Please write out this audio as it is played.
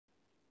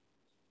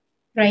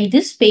Try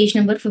this page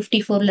number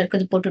 54 ல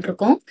இருக்குது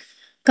போட்டுட்டு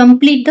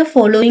Complete the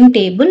following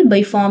table by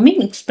forming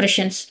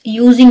expressions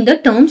using the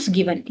terms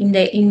given.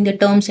 இந்த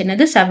terms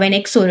என்னது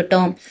 7x ஒரு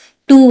term,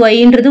 2y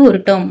ன்றது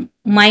ஒரு term,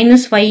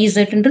 minus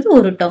 5z ன்றது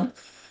ஒரு term.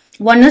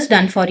 One is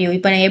done for you.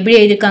 இப்போ நான் எப்படி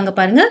எழுதிருக்காங்க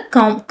பாருங்க,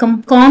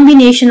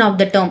 combination of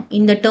the term.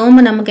 இந்த term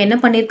நமக்கு என்ன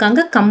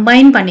பண்ணிருக்காங்க,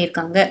 combine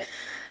பண்ணிருக்காங்க.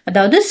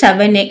 அதாவது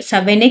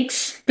 7x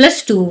plus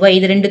 2y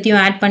இது ரெண்டுத்தையும்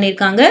ஆட்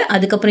பண்ணிருக்காங்க.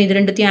 அதுக்கப்புறம் இது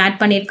ரெண்டுத்தையும் ஆட்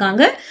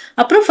பண்ணிருக்காங்க.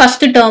 அப்புறம்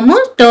ஃபர்ஸ்ட்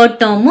டேர்மும் தேர்ட்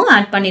டேர்மும்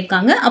ஆட்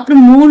பண்ணிருக்காங்க.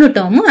 அப்புறம் மூணு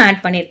டேர்மும்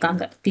ஆட்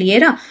பண்ணிருக்காங்க.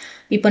 கிளியரா?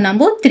 இப்போ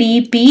நம்ம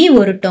 3p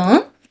ஒரு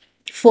டேர்ம்,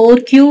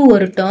 4q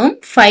ஒரு டேர்ம்,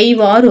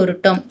 5r ஒரு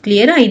டேர்ம்.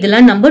 கிளியரா?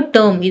 இதெல்லாம் நம்ம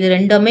டேர்ம். இது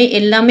ரெண்டுமே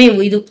எல்லாமே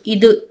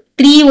இது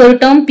 3 ஒரு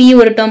டேர்ம், p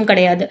ஒரு டேர்ம்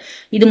கிடையாது.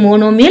 இது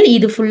மோனோமியல்,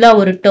 இது ஃபுல்லா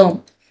ஒரு டேர்ம்.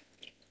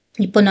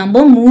 இப்போ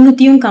நம்ம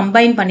மூணுத்தையும்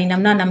கம்பைன்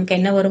பண்ணினோம்னா நமக்கு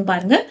என்ன வரும்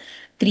பாருங்க,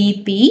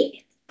 3p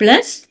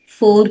plus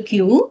 4q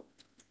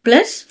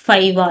plus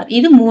 5r.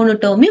 இது மூணு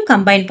டேர்மையும்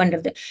கம்பைன்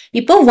பண்றது.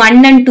 இப்போ 1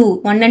 and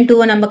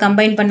 2 நம்ம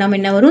கம்பைன் பண்ணாம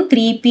என்ன வரும்,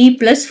 3p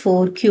plus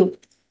 4q.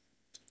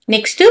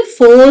 Next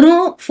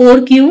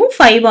 4q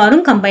 5r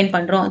combine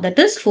பண்றோம். that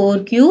is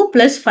 4q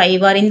plus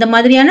 5r. இந்த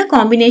மாதிரியான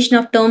காம்பினேஷன்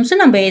ஆஃப் டேர்ம்ஸ்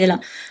நம்ம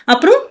எழுதலாம்.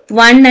 அப்புறம்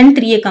 1 and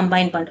 3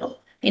 கம்பைன் பண்றோம்.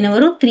 என்ன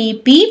வரும்,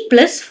 3p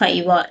plus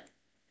 5r.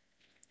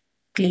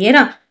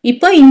 கிளியரா?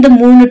 இப்போ இந்த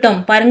மூணு டேர்ம்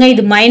பாருங்க,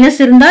 இது மைனஸ்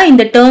இருந்தா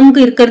இந்த டேர்முக்கு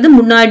இருக்கிறது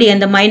முன்னாடி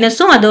அந்த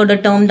மைனஸும் அதோட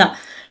டேர்ம் தான்.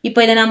 இப்போ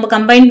இதை நம்ம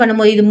கம்பைன்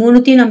பண்ணும்போது இது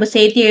மூணுத்தையும் நம்ம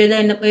சேர்த்து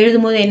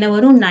எழுதும் போது என்ன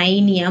வரும்,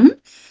 9m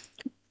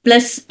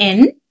plus n.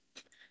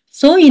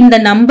 ஸோ இந்த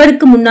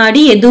நம்பருக்கு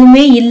முன்னாடி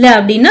எதுவுமே இல்லை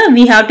அப்படின்னா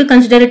we have to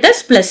consider it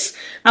as plus.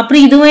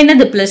 அப்புறம் இதுவும்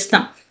என்னது பிளஸ்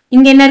தான்.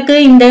 இங்க என்ன இருக்கு,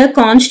 இந்த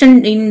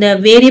கான்ஸ்டன்ட், இந்த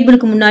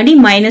வேரியபிளுக்கு முன்னாடி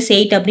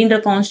 -8 அப்படின்ற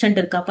கான்ஸ்டன்ட்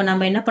இருக்கு. அப்போ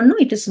நம்ம என்ன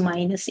பண்ணணும், இட் இஸ்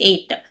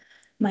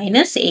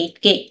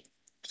 -8k.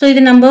 ஸோ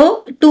இது நம்ம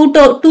டூ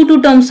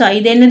டேர்ம்ஸா,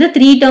 இது என்னது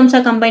 3 டேர்ம்ஸா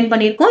கம்பைன்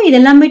பண்ணியிருக்கோம். இது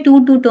எல்லாமே டூ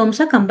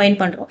டேர்ம்ஸா கம்பைன்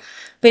பண்றோம்.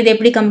 இப்போ இதை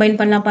எப்படி கம்பைன்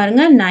பண்ணலாம்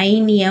பாருங்க,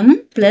 9m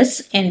plus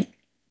n.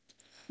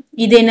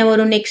 இது என்ன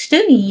வரும், next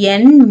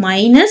n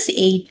minus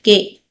 8k.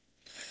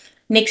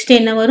 Next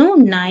என்ன வரும்,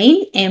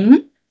 9m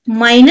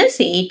minus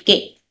 8k.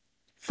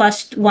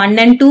 First 1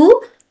 and 2,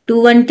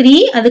 2 and 3,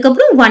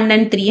 அதுக்கப்புறம் 1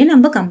 and 3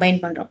 நம்ம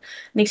கம்பைன் பண்றோம்.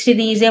 நெக்ஸ்ட்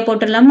இது ஈஸியா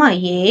போட்டுடலாமா,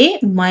 a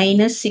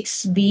minus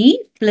 6b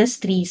plus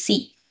 3c.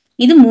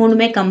 இது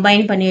மூணுமே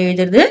கம்பைன் பண்ணி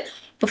எழுதுறது.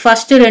 இப்போ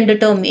ஃபர்ஸ்ட் ரெண்டு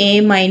டேர்ம் a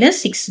minus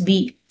 6b,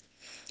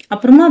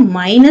 அப்புறமா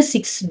minus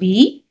 6b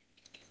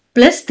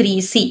plus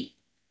 3c.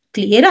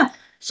 கிளியரா?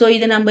 ஸோ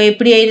இது நம்ம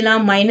எப்படி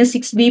எழுதலாம், minus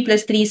 6b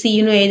plus 3c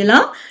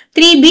எழுதலாம்,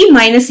 3b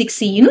minus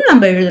 6c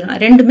நம்ம எழுதலாம்.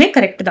 ரெண்டுமே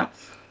கரெக்ட் தான்.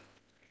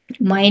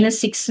 minus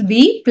 6b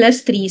plus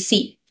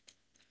 3c,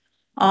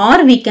 or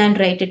we can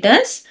write it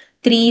as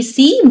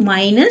 3c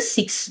minus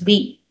 6b.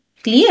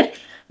 Clear?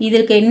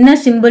 இதுக்கு என்ன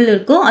சிம்பிள்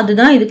இருக்கோ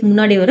அதுதான் இதுக்கு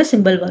முன்னாடி வர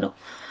சிம்பிள் வரும்.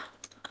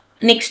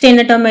 நெக்ஸ்ட்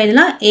என்ன டேர்ம்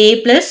எழுதலாம், a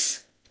plus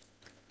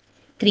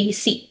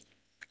 3c.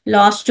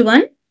 Last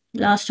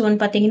one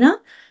பார்த்தீங்கன்னா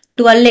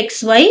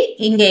 12xy,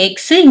 இங்க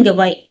x இங்க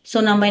y. ஸோ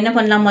நம்ம என்ன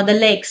பண்ணலாம்,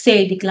 முதல்ல x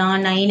எழுதிக்கலாம்,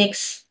 9x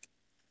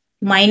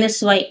minus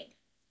y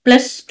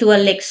plus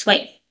 12xy.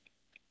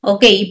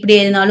 Okay, இப்படி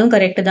எழுதினாலும்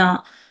கரெக்ட் தான்.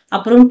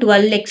 அப்புறம்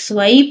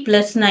 12xy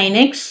plus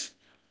 9x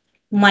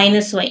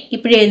minus y,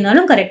 இப்படி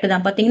எழுதினாலும் கரெக்ட்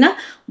தான். பார்த்தீங்கன்னா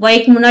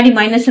yக்கு முன்னாடி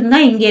மைனஸ் இருந்தா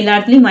இங்க எல்லா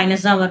இடத்துலயும்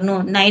மைனஸ் தான்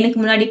வரணும். 9க்கு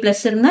முன்னாடி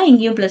பிளஸ் இருந்தா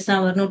இங்கேயும் பிளஸ்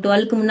தான் வரணும்.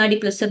 12க்கு முன்னாடி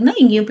பிளஸ் இருந்தா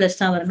இங்கேயும் பிளஸ்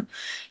தான் வரணும்.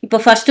 இப்போ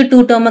ஃபர்ஸ்ட் டூ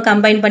டேர்மை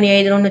கம்பைன் பண்ணி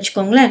எழுதுறோம்னு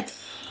வச்சுக்கோங்களேன்,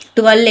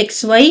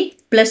 12xy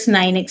plus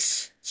 9x.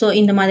 ஸோ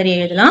இந்த மாதிரி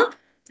எழுதலாம்.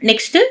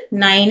 நெக்ஸ்ட்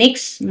 9x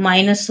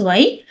minus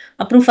y,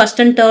 அப்புறம்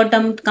first and third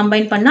term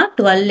combine பண்ணா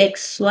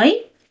 12xy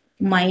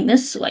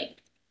minus y.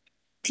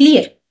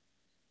 கிளியர்?